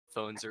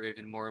headphones are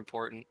even more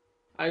important.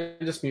 I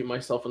just mute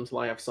myself until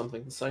I have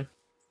something to say.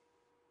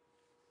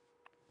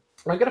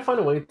 I gotta find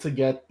a way to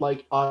get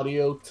like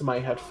audio to my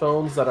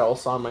headphones that are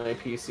also on my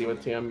PC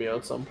with TMBO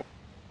at some point.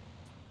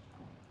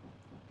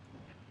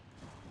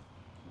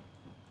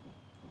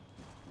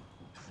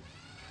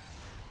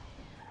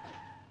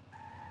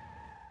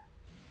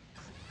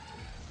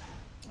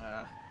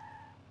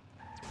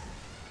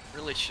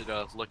 Really should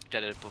have looked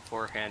at it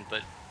beforehand,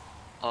 but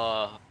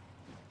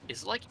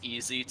is it like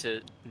easy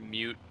to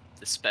mute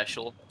the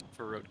special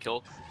for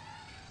roadkill?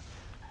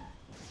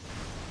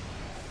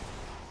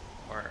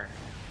 Or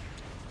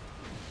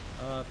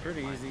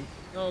pretty easy.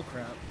 Oh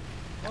crap.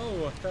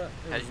 Oh, I thought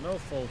there was no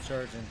full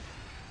charging.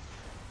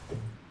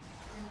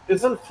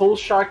 Isn't full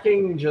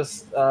shocking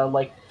just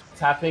like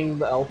tapping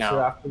the L2 No,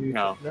 after you?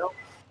 no.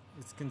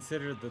 It's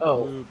considered the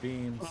Oh. blue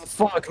beams.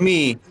 Fuck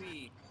me.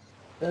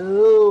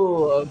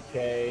 Oh,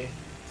 okay.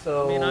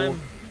 So I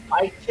mean,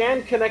 I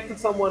can connect to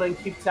someone and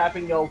keep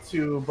tapping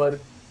L2, but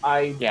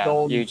I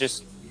don't. You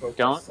just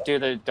don't do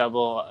the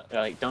double,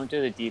 like, don't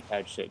do the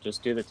D-pad shit.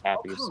 Just do the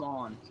tappies. Oh, come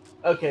on.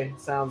 Okay,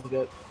 sounds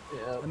good.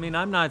 Yeah. I mean,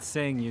 I'm not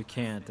saying you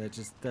can't.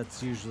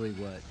 That's usually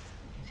what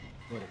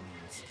it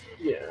means.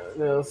 Yeah.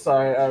 No,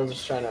 sorry. I was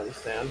just trying to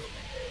understand.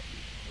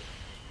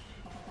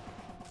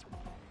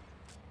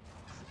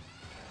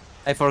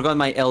 I forgot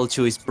my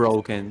L2 is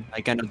broken.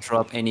 I cannot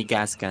drop any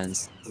gas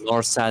cans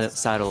or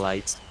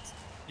satellites.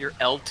 your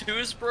L2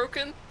 is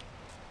broken?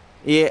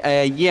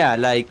 Yeah, yeah,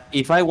 like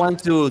if I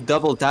want to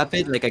double tap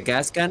it like a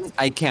gas can,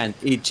 I can't.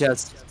 It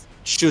just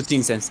shoots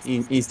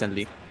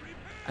instantly.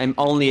 I'm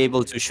only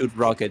able to shoot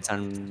rockets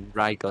and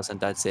Rykos, and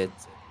that's it.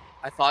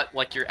 I thought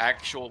like your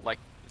actual like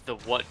the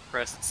what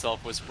press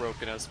itself was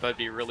broken. I was about to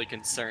be really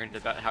concerned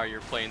about how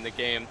you're playing the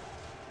game.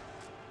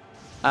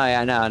 Oh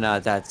yeah, no,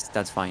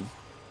 that's fine.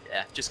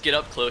 Yeah, just get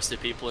up close to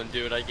people and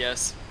do it, I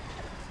guess.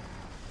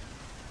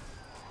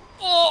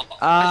 Oh!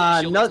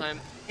 Not.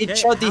 It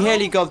shot the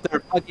helicopter,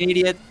 fucking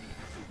idiot.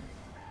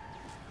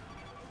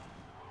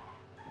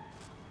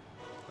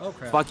 Oh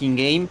crap. Fucking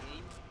game.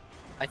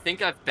 I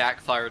think I've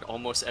backfired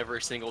almost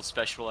every single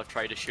special I've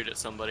tried to shoot at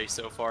somebody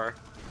so far.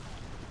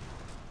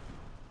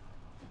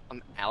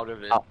 I'm out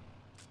of it. Oh.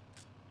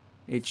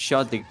 It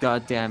shot the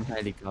goddamn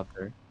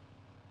helicopter.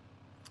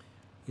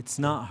 It's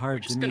not hard We're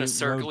just to gonna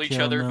circle each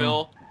other,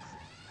 Bill.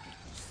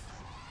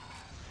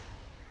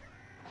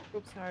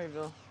 Oops, sorry,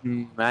 Bill.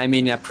 I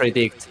mean, I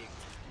predict.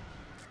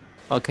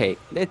 Okay,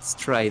 let's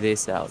try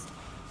this out.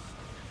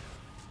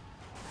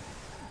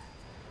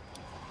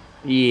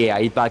 Yeah,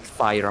 it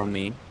backfired on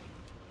me.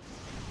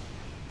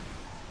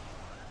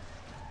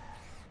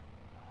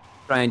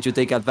 Trying to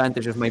take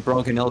advantage of my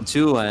broken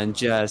L2 and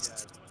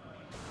just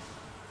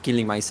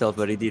killing myself,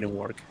 but it didn't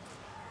work.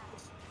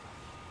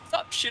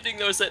 Stop shooting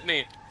those at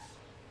me!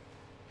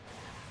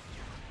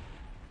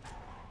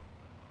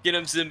 Get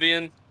him,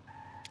 Ziimbian.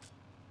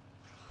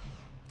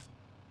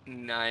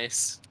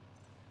 Nice.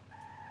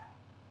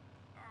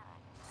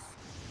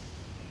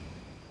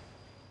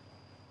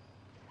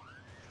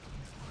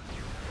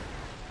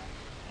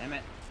 Damn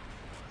it.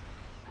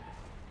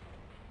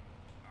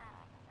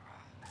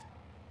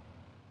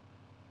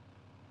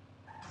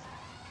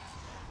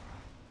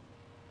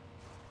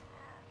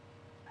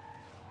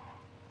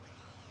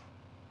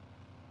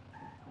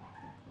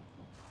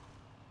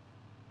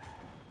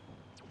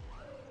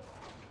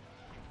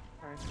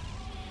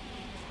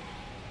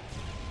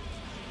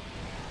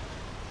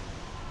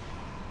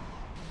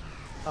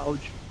 Ouch.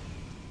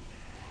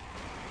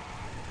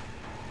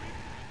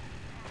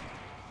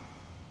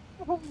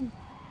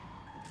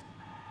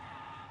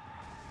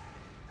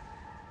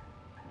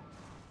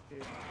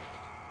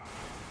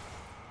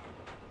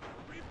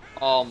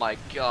 Oh my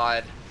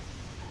god.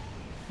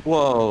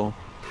 Whoa.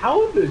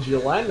 How did you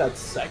land that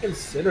second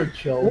sitter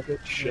kill? Good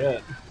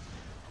shit.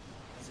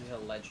 This is a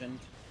legend.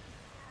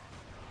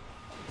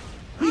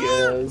 He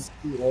is.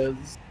 He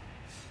is.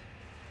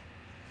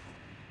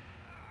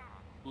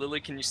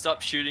 Lily, can you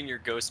stop shooting your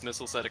ghost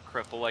missiles at a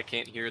cripple? I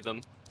can't hear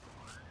them.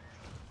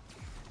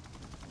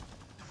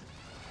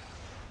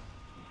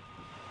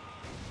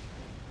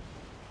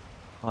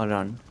 Hold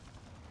on.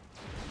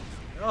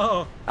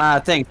 Oh.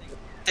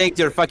 Take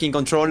your fucking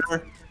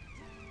controller.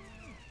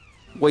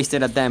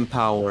 Wasted a damn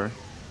power.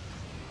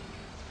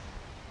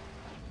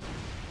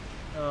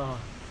 Oh,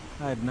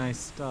 I had nice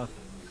stuff.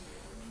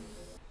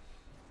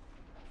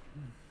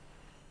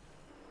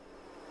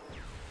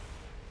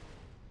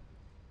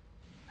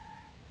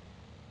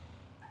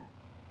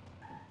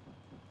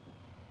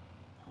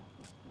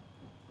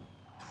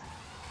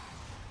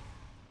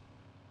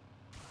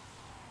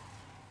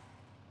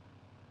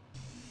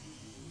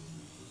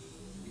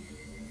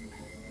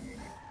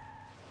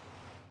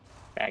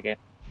 Faggot.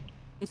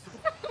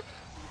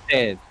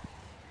 Dead.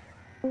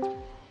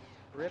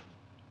 Rip.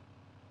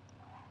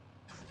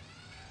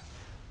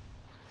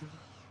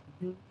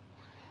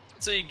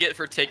 That's what you get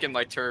for taking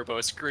my turbo.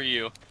 Screw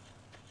you.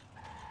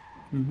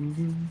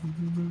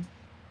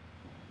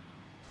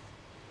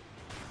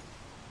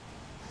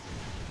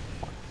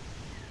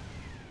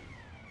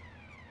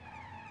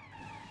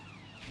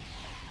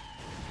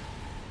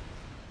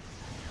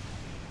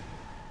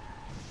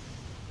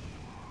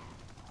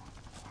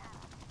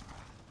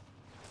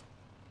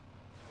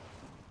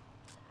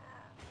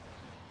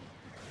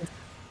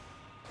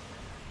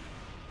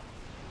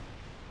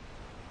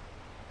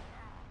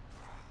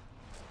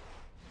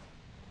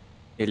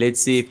 Okay,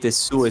 let's see if the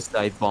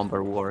suicide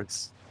bomber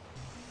works.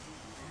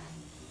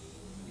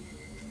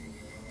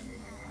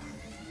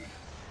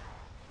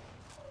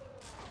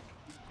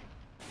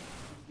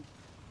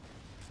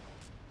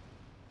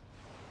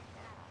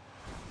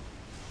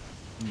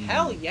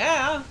 Hell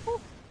yeah!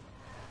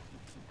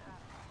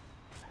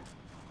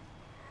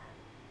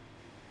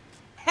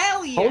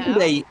 Hell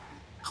yeah!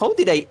 How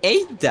did I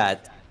eat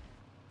that?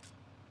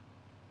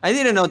 I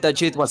didn't know that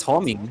shit was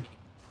homing.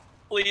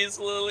 Please,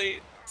 Lily,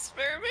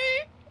 spare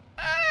me.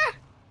 Ah!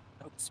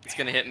 It's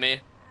gonna hit me.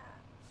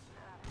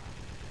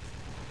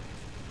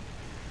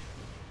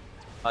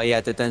 Oh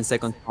yeah, the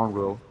 10-second spawn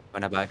rule.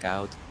 Gonna back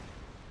out.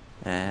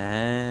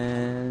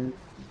 And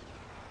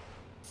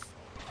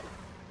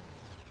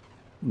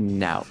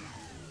now.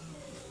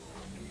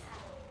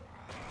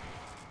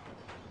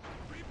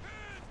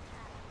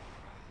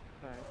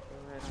 Sorry, go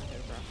right on here,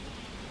 bro.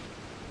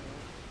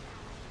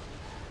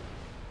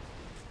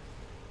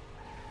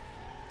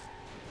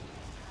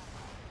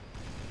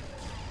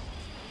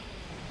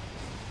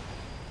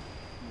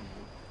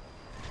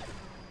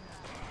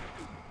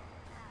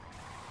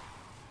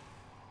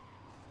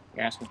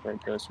 You're asking for a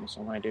ghost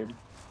missile, my dude.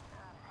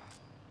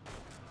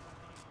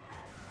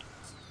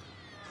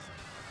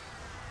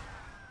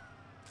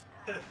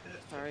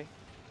 Sorry.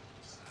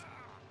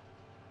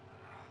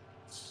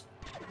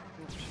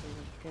 Not sure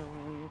what's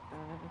going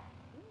on.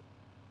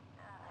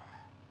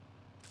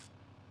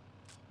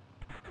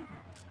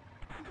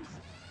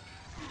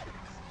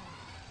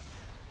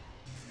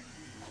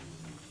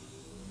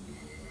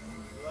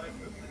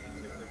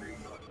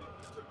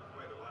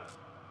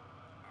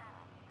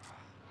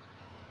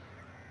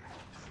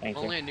 Thank If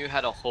you. only I knew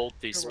how to hold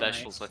these You're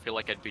specials, right. I feel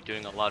like I'd be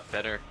doing a lot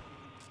better.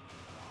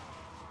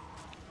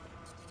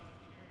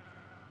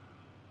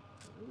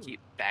 Keep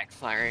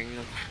backfiring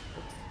them.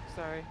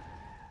 Sorry.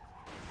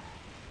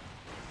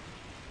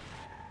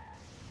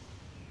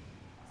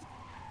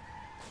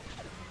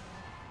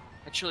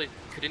 Actually,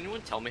 could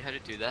anyone tell me how to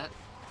do that?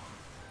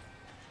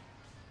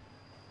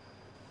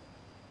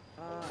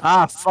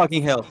 Ah,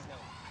 fucking hell.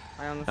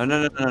 I honestly.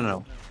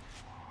 No.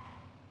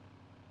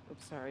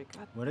 Oops, sorry.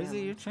 God What is damn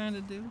it you're trying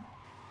to do?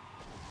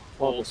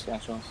 All the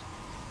specials.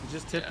 You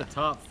just hit the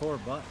top 4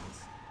 buttons.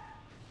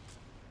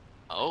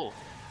 Oh.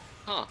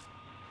 Huh.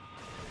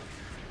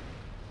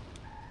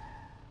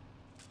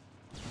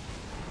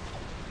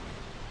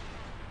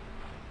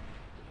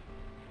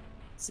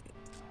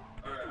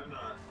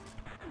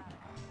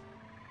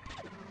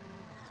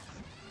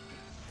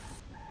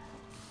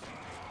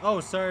 Oh,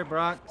 sorry,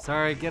 Brock.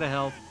 Sorry, get a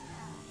health.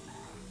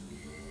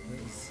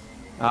 That was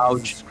a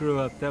Ouch. screw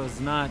up. That was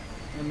not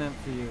meant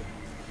for you.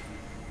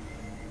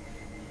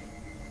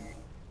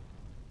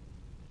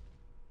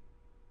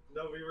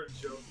 No, we were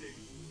joking.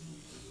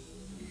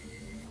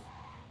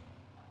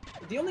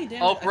 The only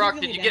damage. Oh, I think Brock,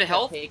 the did only you get damage I've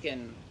health?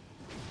 Taken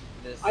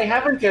this, I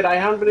haven't yet. I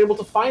haven't been able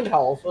to find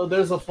health. Oh,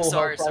 there's a full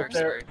Sorry, health sorry, right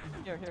there.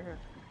 sorry. Here.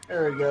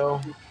 There we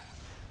go.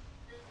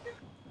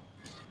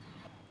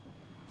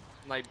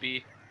 Might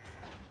be.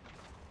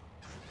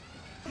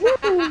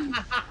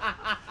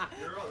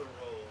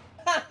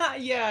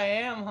 Yeah, I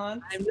am,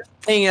 hon. I'm not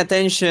paying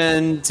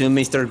attention to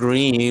Mr.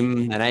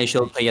 Grimm, and I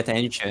shall pay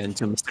attention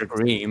to Mr.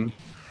 Grimm.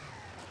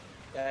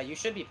 Yeah, you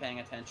should be paying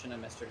attention to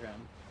Mr. Grimm.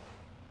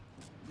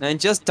 And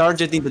just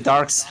targeting the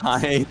dark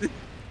side.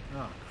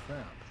 Oh,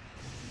 crap.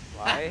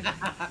 Why?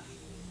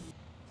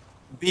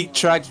 Big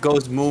truck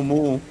goes moo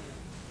moo.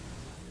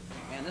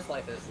 Man, this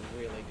life is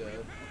really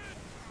good.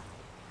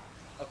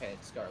 Okay,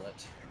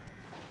 Scarlet.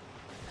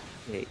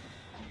 Okay.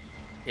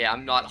 Yeah,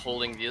 I'm not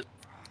holding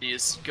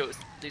these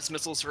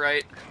missiles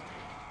right.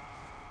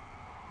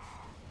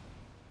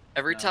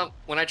 Every time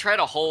when I try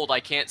to hold, I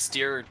can't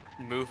steer or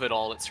move at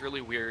all. It's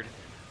really weird.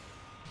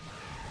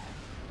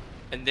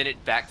 And then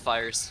it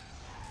backfires.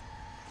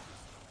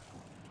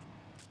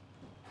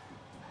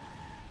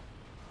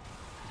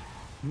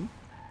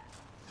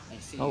 I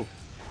see. Oh.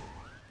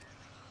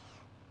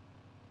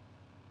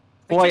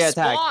 They Boy just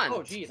attack. spawned! Oh,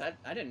 jeez,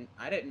 I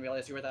didn't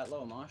realize you were that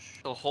low,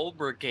 Mosh. The whole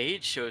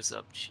brigade shows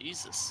up.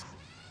 Jesus.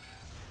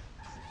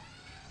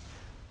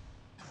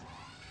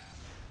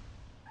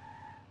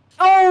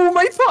 Oh,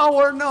 my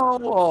power, no!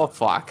 Oh,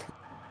 fuck.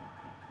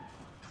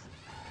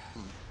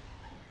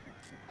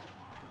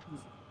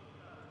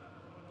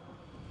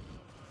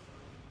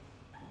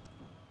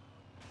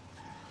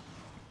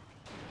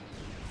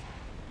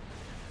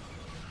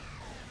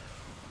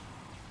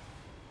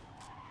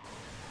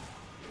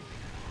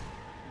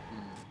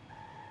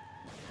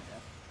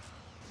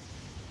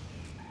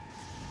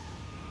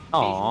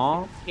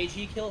 Aww.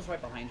 KG kills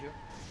right behind you.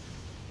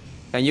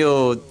 Can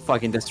you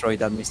fucking destroy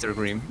that, Mr.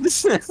 Grimm?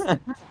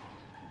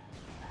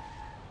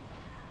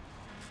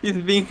 He's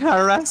been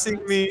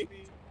harassing me.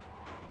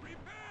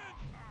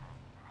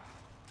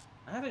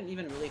 I haven't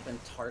even really been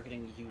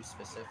targeting you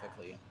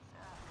specifically.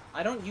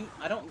 I don't You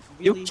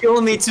really.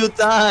 killed me 2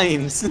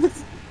 times.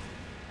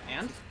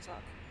 And?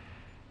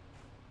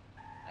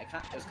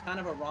 It was kind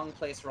of a wrong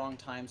place, wrong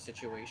time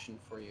situation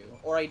for you.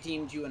 Or I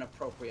deemed you an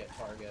appropriate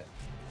target.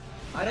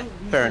 I don't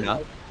usually Fair enough.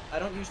 Like, I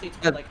don't usually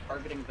That- like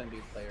targeting the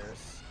new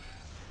players.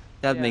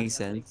 That Yeah. makes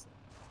sense.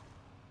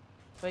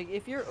 Like,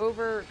 if you're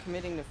over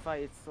committing to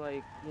fights,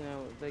 like, you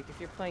know, like if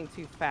you're playing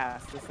too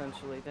fast,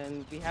 essentially,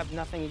 then we have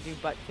nothing to do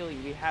but kill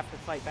you. We have to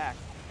fight back.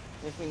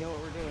 And if we know what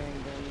we're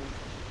doing, then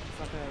it's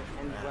not gonna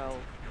end well.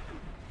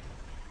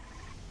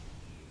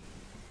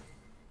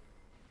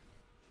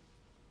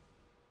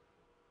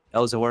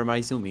 Those were my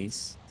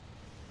zoomies.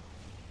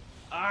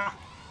 Ah!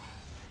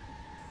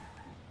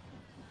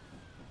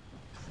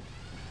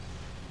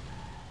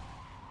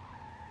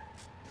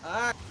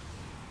 Ah!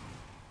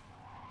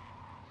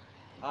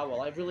 Ah,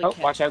 well, I really Oh,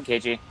 can't. watch out,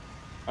 Cagey.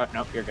 Oh,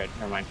 no, you're good.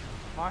 Never mind.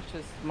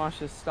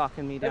 Mosh is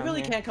stalking me I down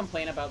really here. can't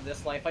complain about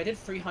this life. I did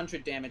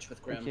 300 damage with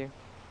Thank Grim you.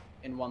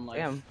 in one life.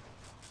 Damn.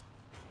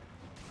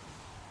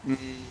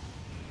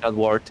 That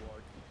worked.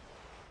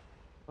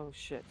 Oh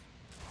shit.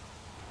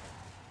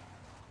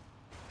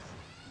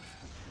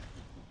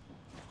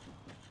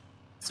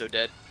 So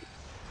dead.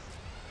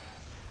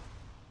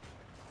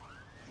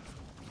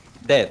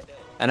 Dead.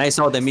 And I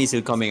saw the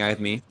missile coming at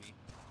me.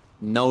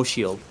 No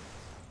shield.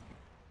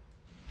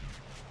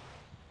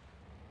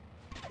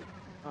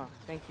 Oh,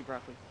 thank you,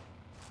 Broccoly.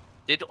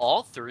 Did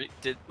all three?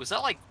 Was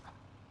that like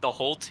the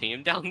whole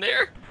team down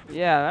there?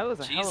 Yeah, that was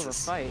a hell of a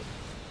Jesus. fight.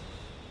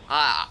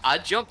 I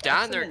jumped That's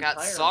down there, an got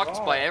entire socked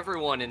by wall.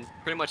 everyone, and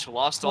pretty much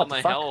lost all What the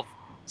my fuck? health.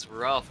 It's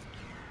rough.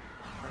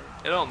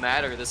 It don't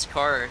matter. This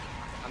car,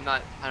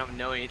 I don't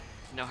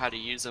know how to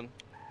use them.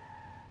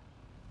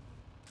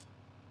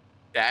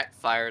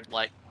 Backfired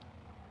like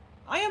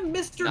I am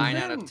Mr. 9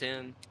 Grim! out of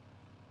 10.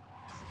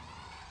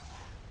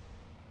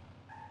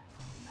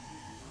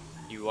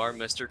 You are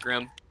Mr.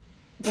 Grim.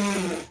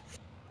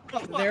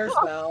 There's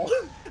Val.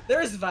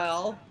 There's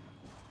Val.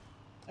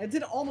 I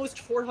did almost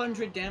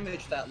 400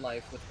 damage that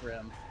life with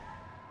Grim.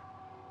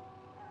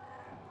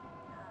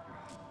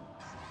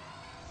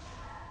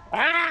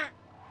 Ah!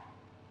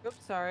 Oops,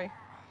 sorry.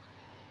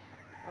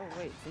 Oh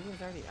wait,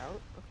 Ziimbian's already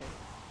out? Okay.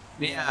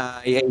 Yeah,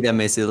 I ate a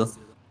missile.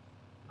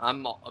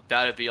 I'm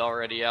about to be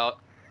already out.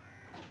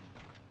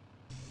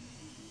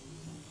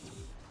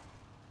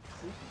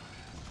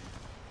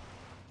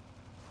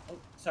 Oh,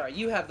 sorry,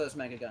 you have those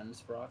mega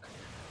guns, Brock.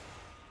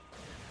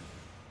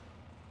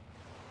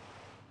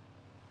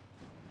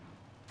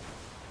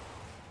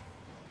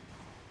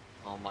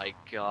 Oh my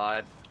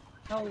god.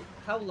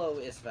 How low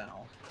is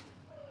Val?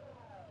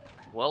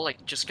 Well,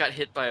 like, just got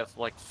hit by a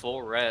like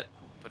full ret,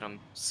 but I'm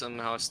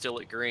somehow still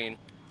at green.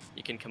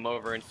 You can come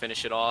over and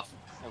finish it off.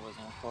 That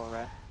wasn't a full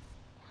rat.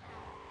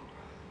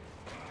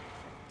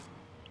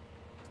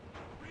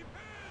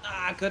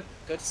 Ah, good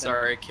center.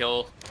 Sorry,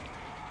 kill.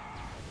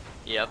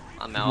 Yep,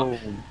 I'm out.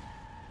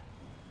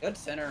 Good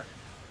center.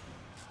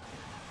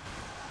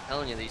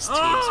 Telling you, these teams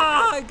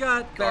Ah, are I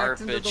got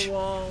backed into garbage. the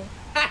wall.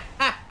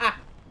 I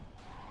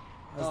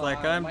was Oh,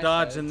 like, I'm my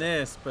dodging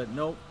sides. this, but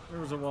nope, there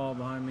was a wall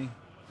behind me.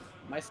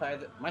 My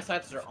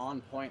sides are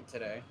on point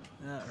today.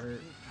 That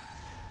hurt.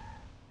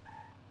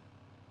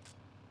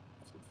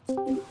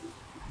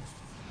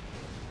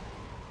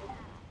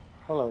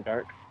 Hello,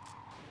 Dark.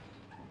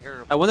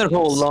 I wonder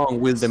how long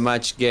will the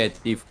match get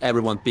if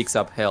everyone picks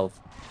up health.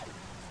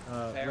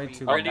 Way Very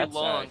too Oh, long. Pretty that's,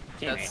 long. teammate.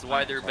 That's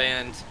why they're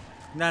banned.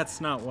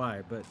 That's not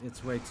why, but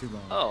it's way too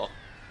long. Oh,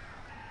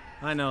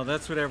 I know,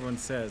 that's what everyone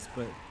says,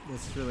 but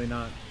it's really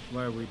not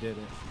why we did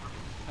it.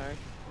 Sorry.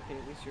 Okay,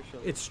 at least you're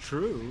shielded. It's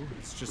true,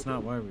 it's just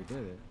not why we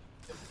did it.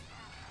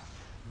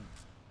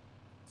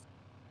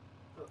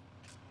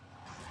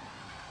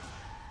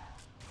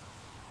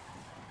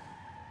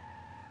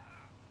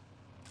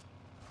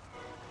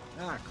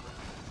 Ah, crap.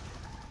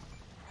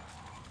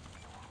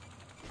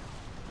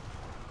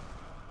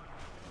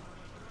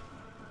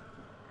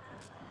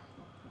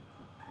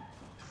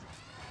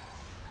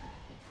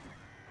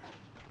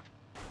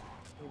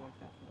 You like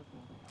that.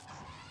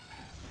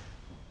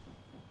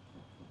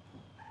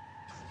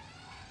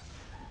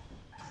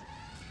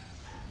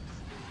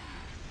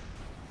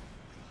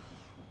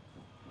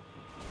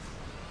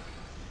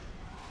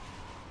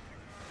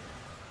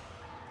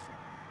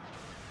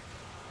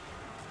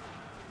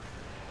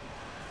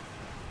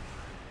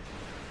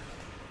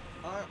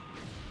 Okay.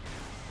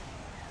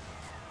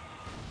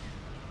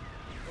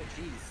 Oh,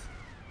 jeez.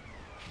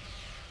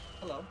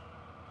 Hello.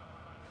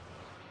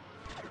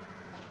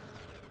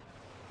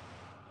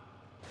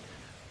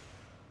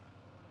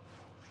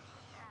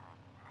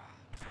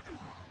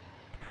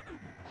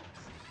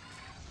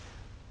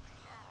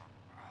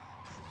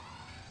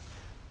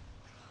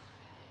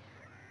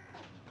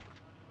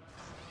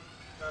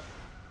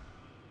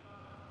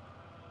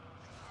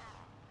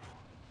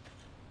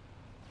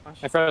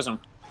 I froze him.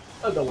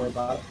 Oh, don't worry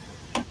about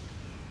it.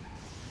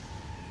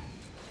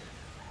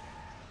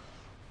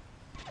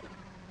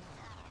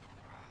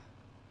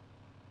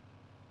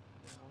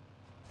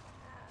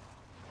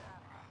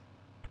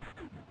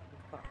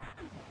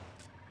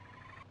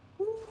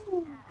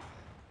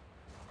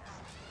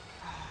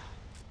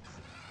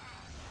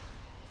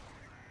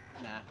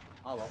 Nah.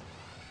 Oh well.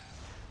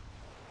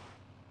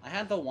 I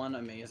had the one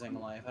amazing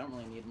life. I don't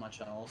really need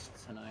much else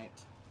tonight.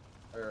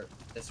 Or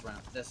this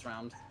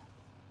round.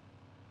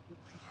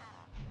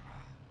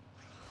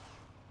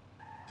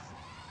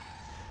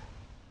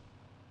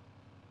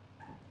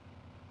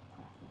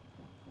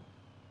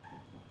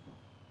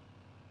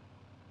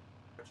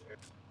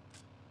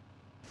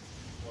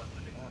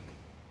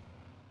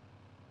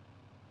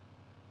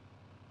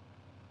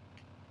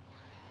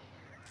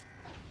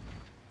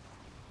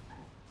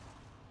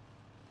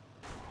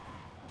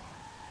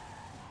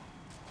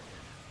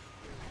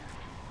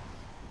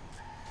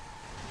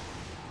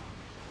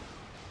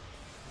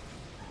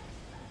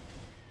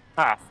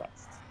 Ha, fuck.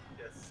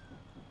 Yes.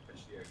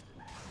 Appreciate it.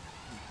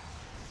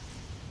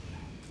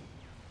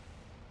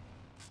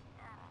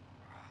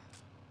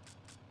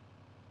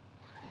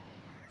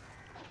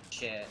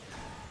 Shit.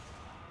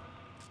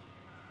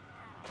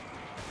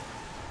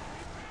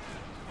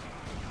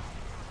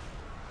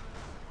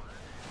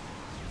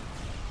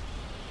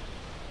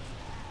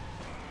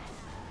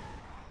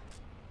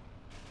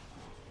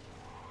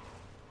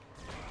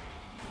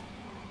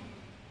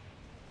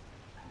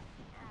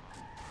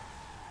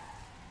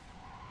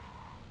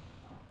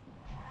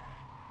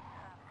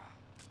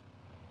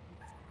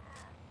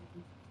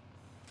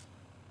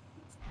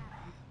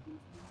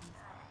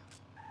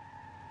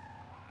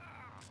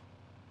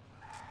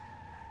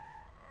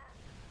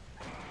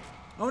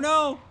 Oh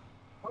no!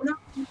 Oh no!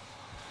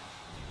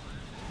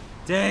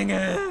 Dang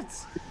it!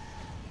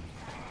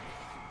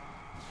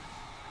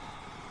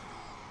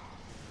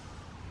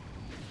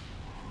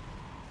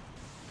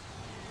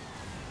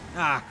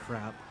 Ah,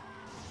 crap.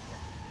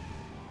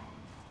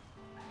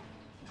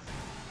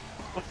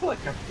 I feel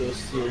like after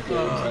those 2 games,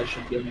 I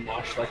should give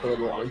Mosh like a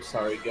little I'm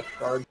sorry gift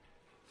card.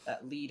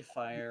 That lead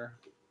fire.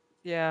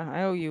 Yeah,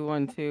 I owe you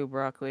one too,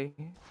 Broccoli.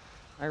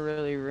 I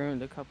really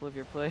ruined a couple of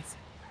your plays.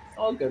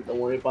 All good, don't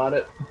worry about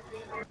it.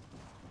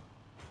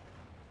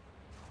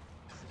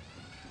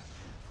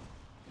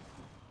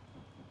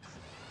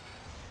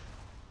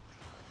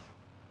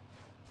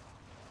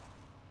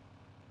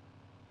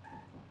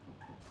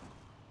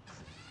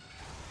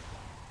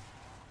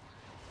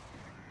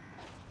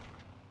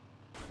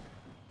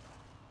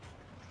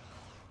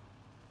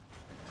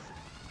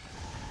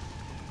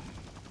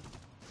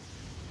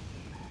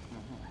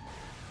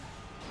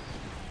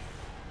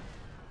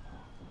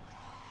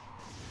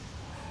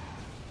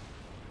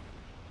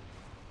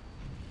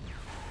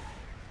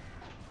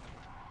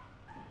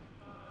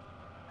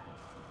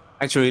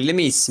 Actually, let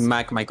me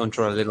smack my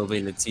controller a little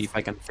bit. Let's see if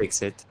I can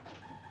fix it.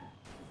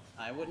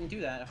 I wouldn't do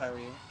that if I were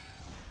you.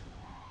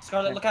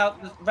 Scarlet, look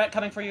out! There's Ret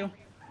coming for you.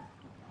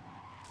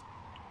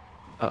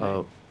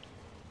 Uh-oh.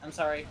 I'm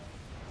sorry.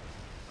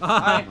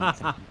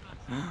 I'm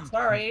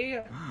Sorry.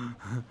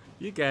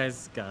 You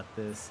guys got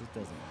this. It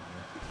doesn't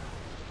matter.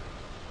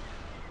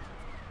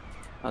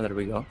 Oh, there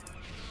we go.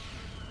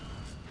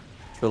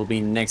 It will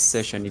be next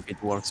session if it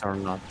works or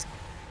not.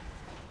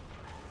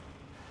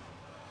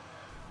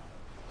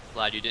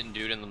 Glad you didn't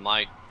do it in the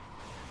mic.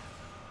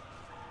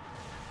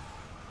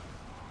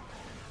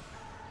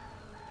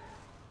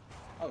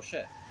 Oh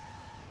shit.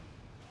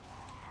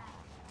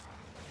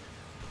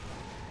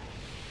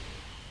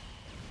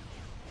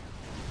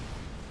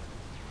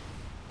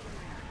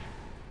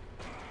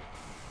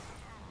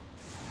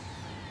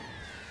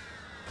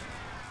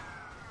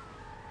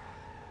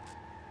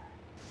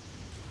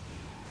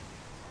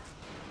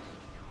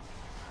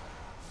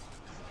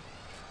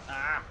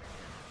 Ah.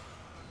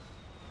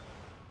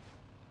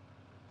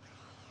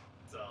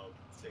 So I'll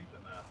take the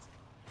mask.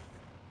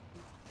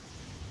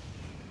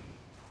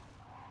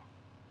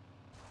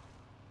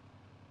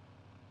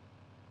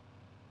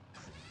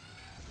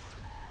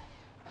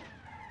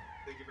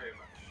 Thank you very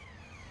much.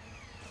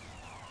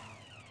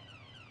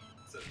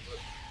 So, look.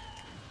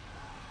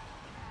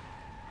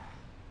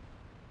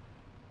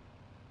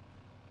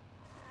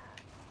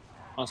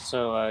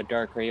 Also,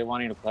 Dark, are you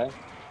wanting to play?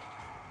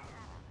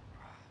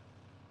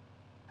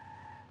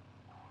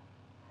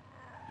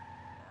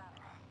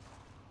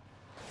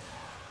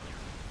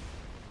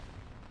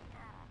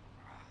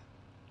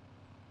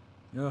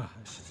 Oh,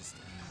 I should just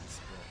end this.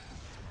 But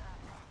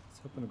I was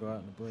hoping to go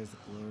out in a blaze of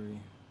glory.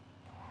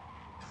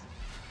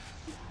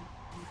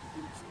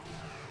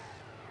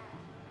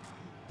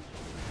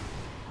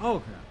 Oh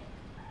crap.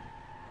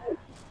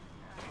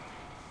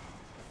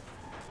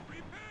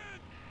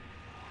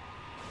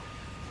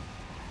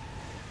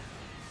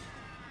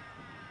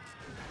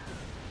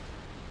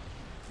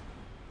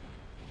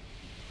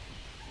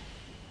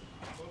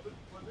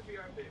 What would be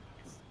our babies?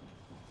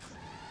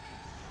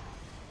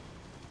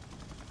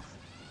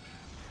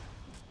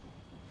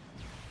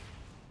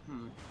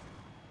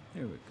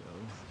 There we go.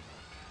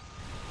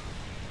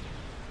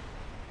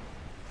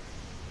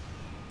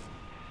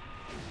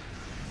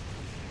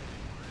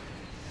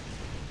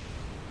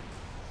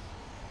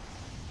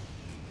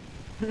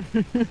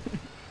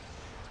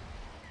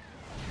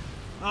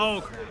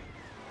 Oh crap.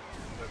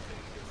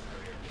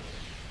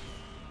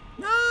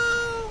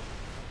 No!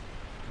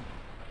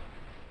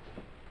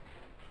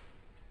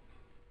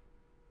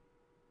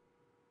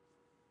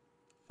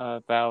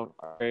 Val,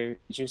 did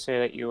you say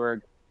that you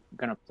were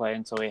gonna play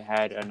until we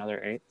had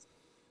another 8?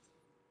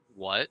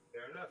 What?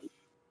 Fair enough.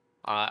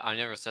 I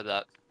never said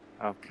that.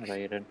 Oh, I thought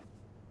you did.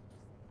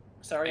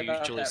 Sorry I about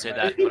usually that, say Ret.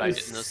 that, but I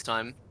didn't this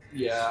time.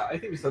 Yeah, I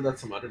think we said that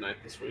some other night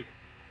this week.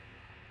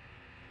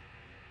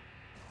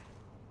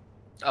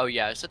 Oh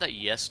yeah, I said that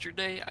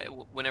yesterday.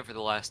 Whenever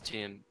the last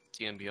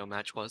TMBO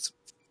match was.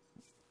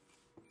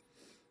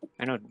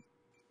 I know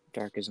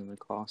Dark is in the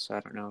call, so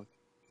I don't know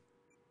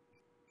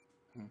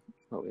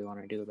what we want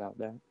to do about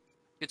that. You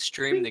could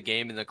stream the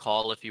game in the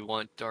call if you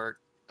want, Dark.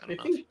 I I don't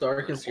know if think you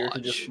Dark wanna is here to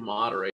watch. just moderate.